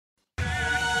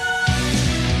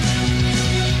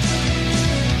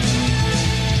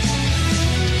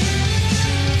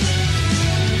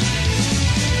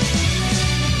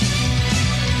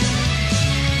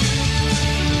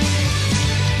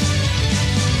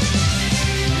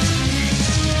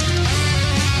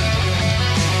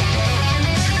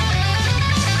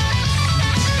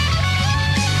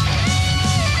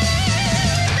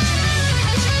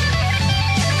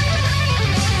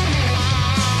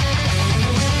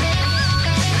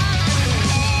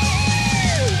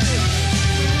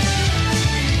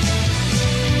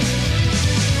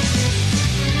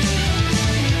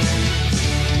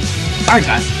Alright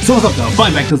guys, so what's up though?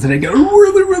 Flying back to today, got a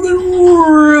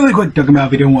really quick Dokkan Battle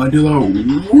video I want to do though.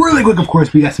 Really quick, of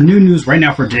course, we got some new news right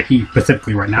now for JP,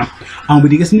 specifically right now. We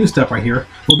did get some new stuff right here.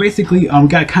 Well, basically, we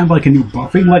got kind of like a new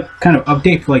buffing like kind of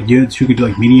update for like units who could do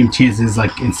like medium chances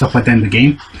like and stuff like that in the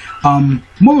game.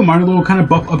 More of a minor little kind of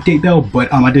buff update though,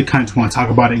 but I did kind of just want to talk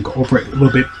about it and go over it a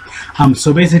little bit.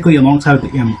 So basically, alongside the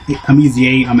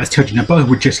EZA STRGNEPA,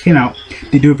 which just came out,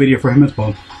 they do a video for him as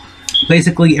well.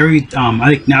 Basically, every I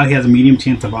think now he has a medium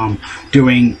chance of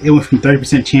doing. It went from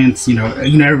 30% chance, you know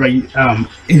everybody.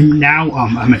 Now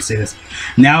I meant to say this.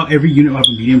 Now every unit will have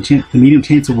a medium chance. The medium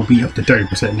chance will be up to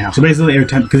 30% now. So basically, every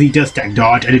time, because he does stack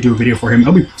dodge, I did do a video for him.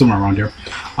 It'll be somewhere around here.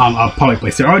 I'll probably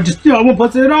place it, or just I won't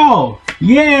place it at all.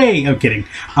 Yay! I'm kidding.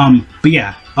 But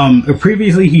yeah.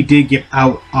 Previously he did give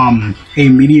out a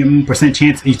medium percent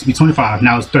chance. It used to be 25.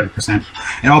 Now it's 30%.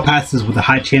 And all passes with a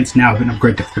high chance now have been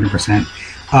upgraded to 30%.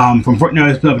 No,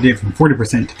 it's been updated from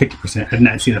 40% to 50%. I did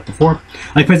not see that before.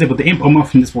 Like for example, the Imp Oma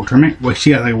from this World Tournament, which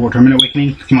she has like a World Tournament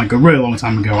Awakening from like a really long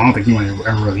time ago. I don't think anyone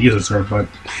ever really uses her, but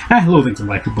little things in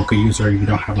life people could use her if you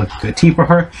don't have like a good team for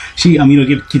her. She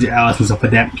give key to allies and stuff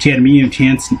like that. She had a medium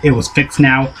chance. It was fixed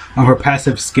now. Her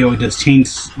passive skill just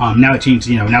changed. Now it changed.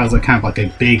 Now it's like kind of like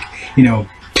a big,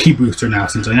 key booster now.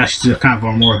 Essentially, now she's just kind of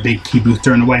a more big key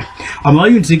booster in a way. Allow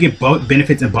you to get both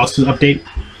benefits and buffs to the update.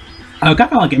 I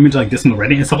got like images like this on the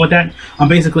Reddit and stuff like that.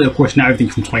 Basically, of course, now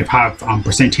everything's from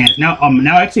 25% chance. Now,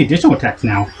 now actually additional attacks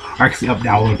now are actually up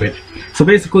now a little bit. So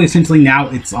basically, essentially now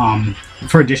it's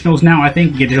for additionals now. I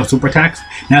think the additional super attacks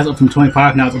now it's up from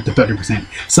 25. Now it's up to 30%.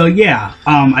 So yeah,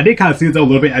 I did kind of see this a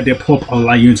little bit. I did pull up a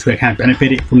lot of units who had kind of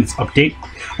benefited from this update.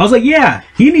 I was like, yeah,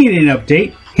 he needed an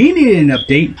update. He needed an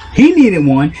update. He needed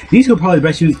one. These are probably the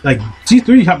best units. Like these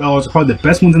 3 top dollars are probably the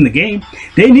best ones in the game.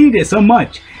 They needed it so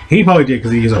much. He probably did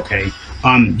because he's okay.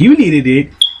 You needed it.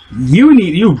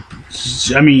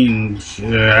 I mean,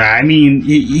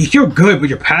 you're good, but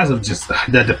your passive just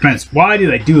the defense. Why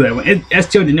did I do that? When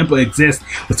STRGNEPA exists,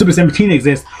 when Super 17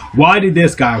 exists, why did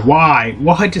this guy? Why?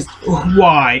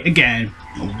 Why again?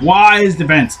 Why is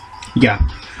defense? Yeah.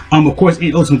 Of course,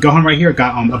 Ultimate Gohan right here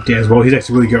got updated as well. He's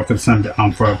actually really good for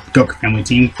the for a Goku family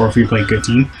team, for a free play good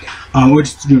team. Or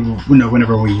just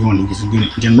whenever we want to use a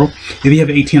unit in general. If you have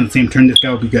 18 on the same turn, this guy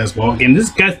would be good as well. Again,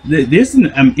 this in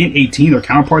 18, their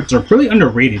counterparts are really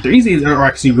underrated. Their EZAs are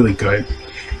actually really good,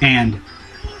 and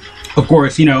of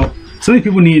course, so many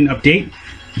people need an update.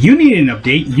 You needed an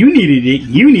update. You needed it.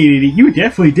 You needed it. You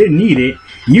definitely did need it.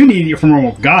 You needed it from Realm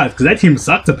of Gods because that team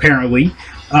sucks apparently.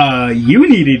 You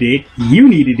needed it. You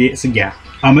needed it. So yeah,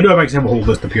 I do actually have a whole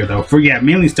list up here though. For yeah,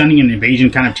 mainly stunning and invasion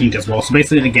kind of changed as well. So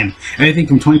basically, again, everything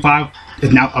from 25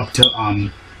 is now up to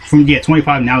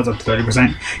 25 now is up to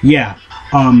 30%. Yeah,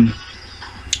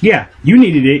 yeah, you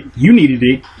needed it. You needed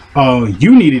it.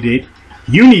 You needed it.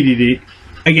 You needed it.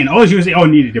 Again, all you say,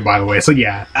 needed it by the way. So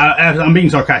yeah, I'm being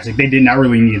sarcastic. They did not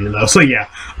really need it though. So yeah,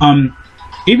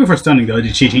 even for stunning though,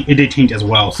 it did change as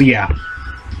well. So yeah,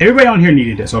 everybody on here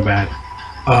needed it so bad.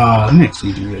 Let me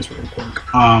actually do this real quick.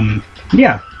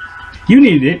 Yeah, you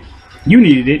needed it. You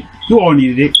needed it. You all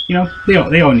needed it.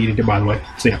 They all needed it, by the way.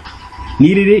 So yeah,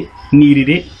 needed it. Needed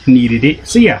it. Needed it.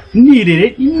 So yeah, needed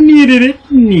it. Needed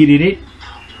it. Needed it.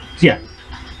 So yeah,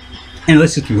 and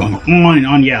let's just be going on and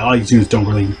on. Yeah, a lot of these units didn't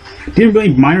really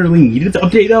minorly needed the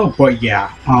update though. But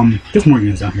yeah, there's more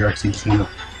units down here. Actually, just want to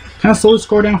kind of slow the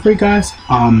score down for you guys.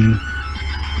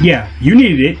 Yeah, you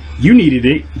needed it. You needed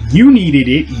it. You needed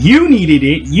it. You needed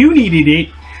it. You needed it.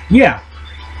 Yeah,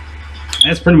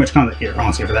 that's pretty much kind of the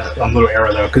honestly for that little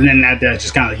error though, because then that's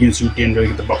just kind of the units who didn't really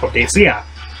get the buff update. So yeah,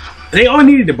 they all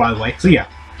needed it by the way. So yeah,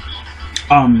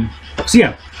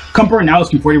 Comfort now is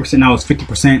from 40%. Now it's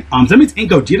 50%. So that means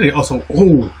Inko Gita also.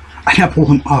 Oh, I can't pull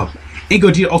him up.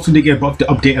 Inko Gita also did get buffed to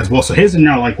update as well. So his is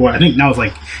now like what I think now is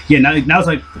like now it's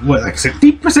like what, like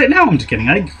 60% now. I'm just kidding.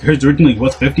 I think his originally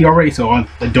was 50 already, so I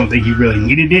don't think he really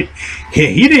needed it.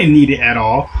 He didn't need it at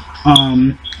all.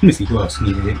 Let me see who else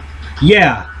needed it.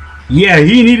 Yeah,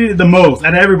 he needed it the most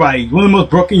out of everybody. One of the most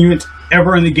broken units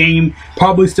ever in the game,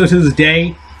 probably still to this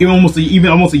day. Even almost a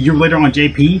year later on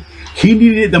JP, he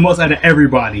needed it the most out of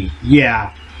everybody.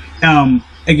 Yeah.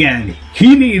 Again,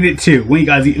 he needed it too when he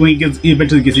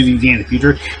eventually gets his EZA in the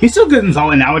future. He's still good and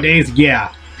solid nowadays.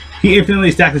 Yeah, he infinitely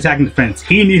stacks attack and defense.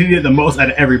 He needed it the most out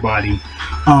of everybody.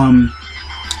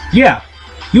 Yeah,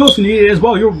 you also needed it as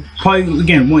well. You're probably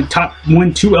again top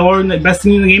 1, 2 LR in the best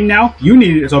team in the game now. You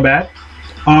needed it so bad.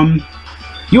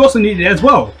 You also needed it as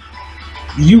well.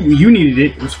 You needed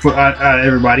it for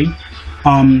everybody.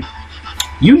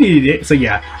 You needed it. So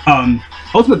yeah.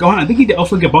 Ultimate Gohan, I think he did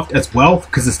also get buffed as well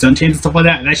because the stun change and stuff like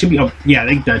that. And that should be up. Yeah, I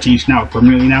think that changed now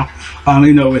permanently now.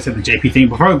 Even though it's at the JP thing,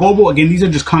 but for global, again, these are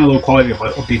just kind of low quality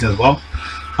updates as well.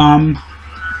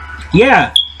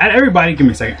 Yeah, at everybody, give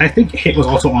me a second. I think Hit was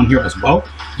also on here as well.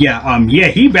 Yeah, yeah,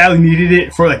 he badly needed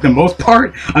it for like the most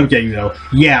part. I'm kidding though.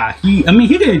 Yeah, he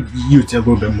did use it a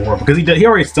little bit more because he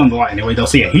already stunned a lot anyway though.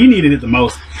 So yeah, he needed it the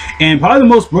most. And probably the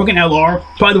most broken LR,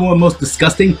 probably the one of the most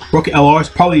disgusting broken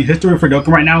LRs probably in history for Dokkan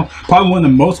right now. Probably one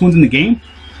of the most ones in the game.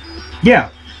 Yeah,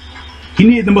 he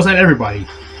needed the most out of everybody.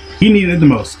 He needed it the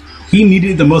most. He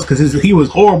needed it the most because he was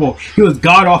horrible. He was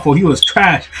god awful. He was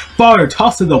trash. Fodder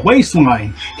tossed to the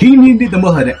waistline. He needed it the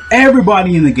most out of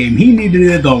everybody in the game. He needed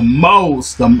it the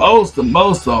most. The most out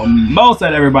of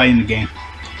everybody in the game.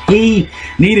 He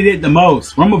needed it the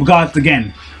most. Realm of Gods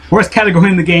again. Worst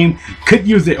category in the game. Could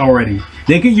use it already.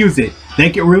 They could use it. They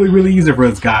could really use it for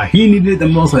this guy. He needed it the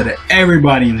most out of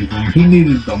everybody in the game. He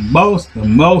needed it the most out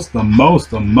of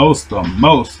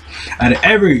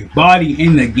everybody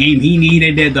in the game. He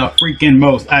needed it the freaking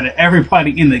most out of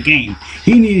everybody in the game.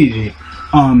 He needed it.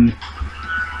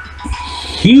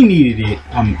 He needed it.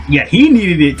 Yeah, he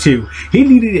needed it too. He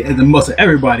needed it the most of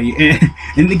everybody.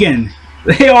 And again,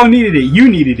 they all needed it. You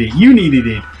needed it. You needed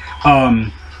it. All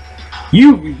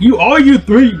you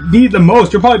three need the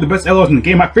most. You're probably the best LRs in the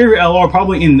game. My favorite LR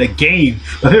probably in the game.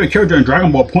 My favorite character in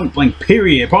Dragon Ball point blank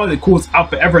period. Probably the coolest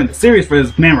outfit ever in the series for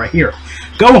this man right here.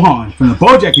 Gohan from the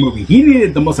BoJack movie. He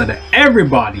needed the most out of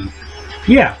everybody.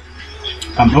 Yeah.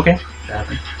 Okay.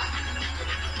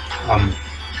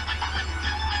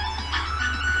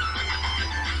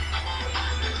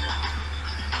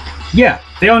 Yeah,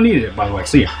 they all needed it by the way.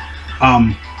 So yeah.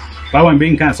 By the way, I'm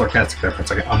being kind of sarcastic there for a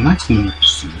second. I'm actually going to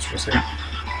see this for a second.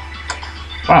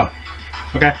 Wow.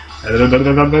 Okay. So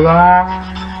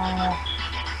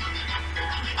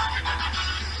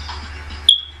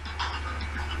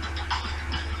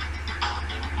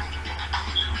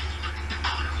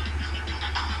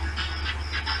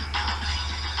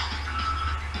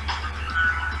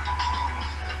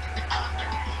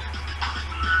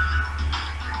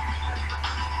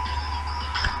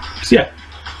yeah.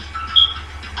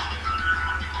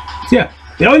 Yeah,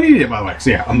 they all needed it by the way.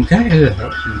 So yeah, okay.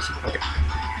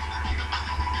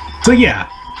 So yeah.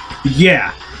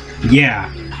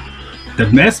 The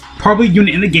best probably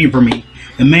unit in the game for me.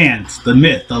 The man, the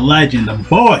myth, the legend, the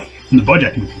boy from the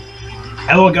BoJack movie.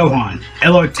 LR Gohan,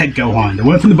 LR TEQ Gohan, the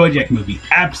one from the BoJack movie.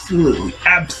 Absolutely.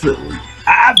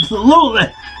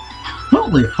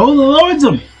 Holy Lords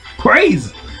of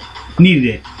praise.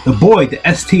 Needed it. The boy, the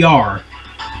STR.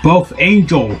 Both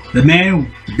Angel, the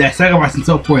man that sacrificed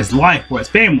himself for his life, for his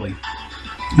family,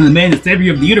 and the man, the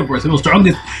savior of the universe, who was claimed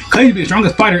to be the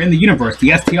strongest fighter in the universe,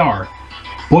 the STR.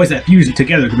 Boys that fused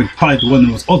together to make probably one of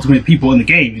the most ultimate people in the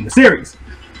game, in the series.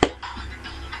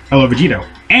 I love Vegito.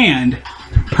 And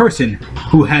person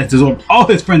who has dissolved all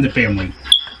his friends and family.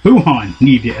 Wuhan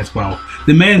needed it as well.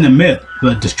 The man, the myth,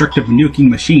 the destructive nuking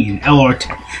machine, LR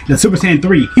TEQ. The Super Saiyan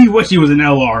 3, he wished he was an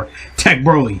LR TEQ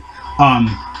Broly.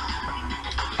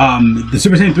 The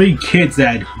Super Saiyan 3 kids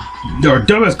that are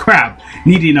dumb as crap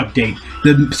needed an update.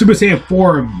 The Super Saiyan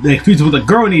 4 that fused with a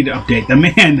girl needed an update. The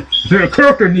man, their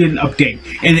character needed an update.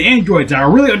 And the androids that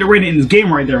are really underrated in this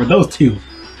game right there, those two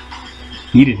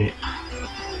needed it.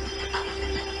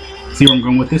 See where I'm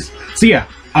going with this? So yeah,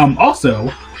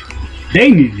 also, they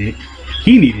needed it.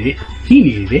 He needed it. He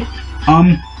needed it.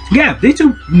 Yeah, they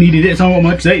two needed it somewhat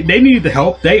much. They needed the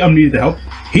help. They needed the help.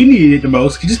 He needed it the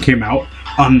most. He just came out.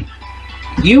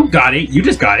 You got it. You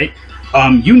just got it.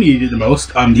 You needed it the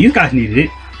most. These guys needed it.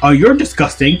 You're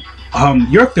disgusting.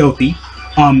 You're filthy.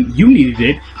 You needed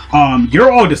it.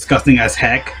 You're all disgusting as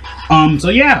heck. So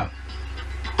yeah,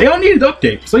 they all needed the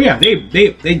update. So yeah,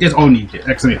 they just all needed it.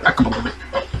 Actually, come on a little bit.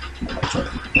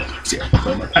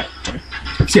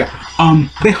 So yeah,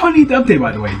 they all need the update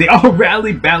by the way. They all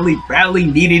badly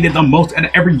needed it the most out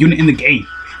of every unit in the game.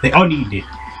 They all needed it.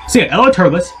 So yeah, LR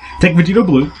Turles, TEQ Vegito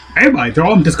Blue, everybody, they're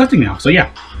all disgusting now. So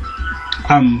yeah,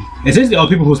 essentially all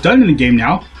people who studied in the game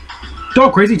now, they're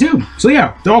all crazy too. So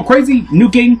yeah, they're all crazy,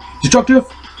 nuking, destructive,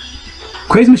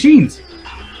 crazy machines.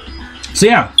 So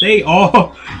yeah, they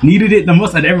all needed it the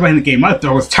most out of everybody in the game. I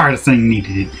was tired of saying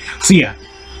needed it. So yeah,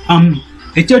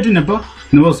 it's Judge Nippa,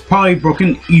 the most probably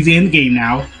broken EZA in the game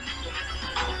now.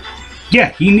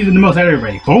 Yeah, he needed the most out of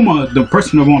everybody. Bulma, the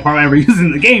person no one probably ever used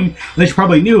in the game, that you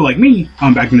probably knew, like me,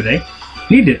 back in the day,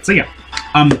 needed it. So yeah,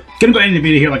 gonna go end the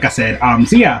video here, like I said.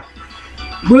 So yeah,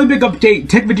 really big update.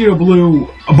 TEQ Vegito Blue,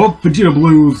 both Vegito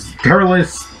Blues,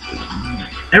 Careless,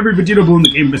 every Vegito Blue in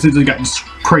the game essentially got just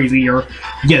crazier.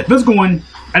 Yeah, the physical one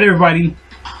out of everybody,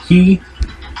 he,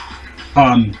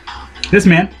 this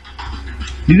man,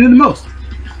 Needed it the most.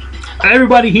 Out of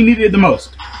everybody, he needed it the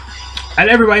most. Out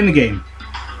of everybody in the game,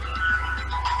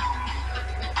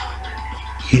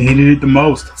 he needed it the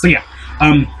most. So yeah,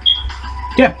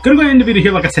 yeah, gonna go ahead and end the video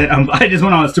here. Like I said, I just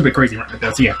went on a stupid crazy rant with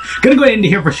that. So yeah, gonna go ahead and end it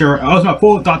here for sure. That was my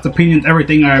full thoughts, opinions,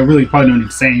 everything. I really probably don't need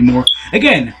to say anymore.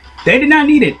 Again, they did not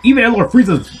need it. Even Lord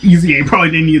Frieza's EZA probably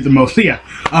didn't need it the most. So yeah,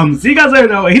 see you guys later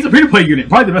though. He's a free-to-play unit,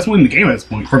 probably the best one in the game at this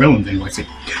point for villains anyway. See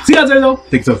you guys later though.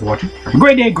 Thanks so much for watching. Have a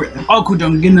great day, great, all cool,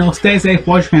 don't get no. Stay safe,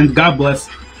 watch your fans. God bless.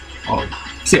 Oh,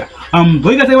 see ya. What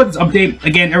do you guys think about this update?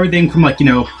 Again, everything from like, you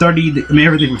know, 30, I mean,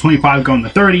 everything from 25 going to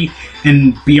 30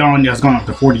 and beyond has gone up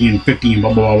to 40 and 50 and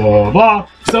blah, blah, blah, blah, blah.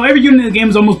 So every unit in the game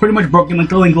is almost pretty much broken, like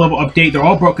the link level update. They're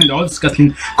all broken, they're all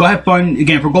disgusting. Go have fun.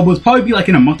 Again, for Global, it's probably be like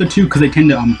in a month or two because they tend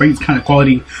to bring this kind of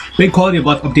quality, big quality of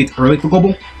life updates early for Global.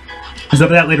 And stuff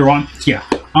like that later on. So yeah,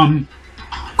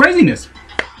 craziness.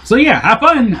 So yeah, have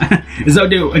fun. So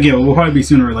again, we'll probably be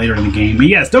sooner or later in the game. But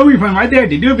yeah, still be fun right there.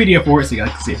 They do a video for it, so you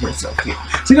guys can see it for yourself.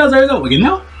 Yeah. So you guys are though, again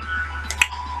now.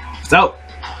 It's out.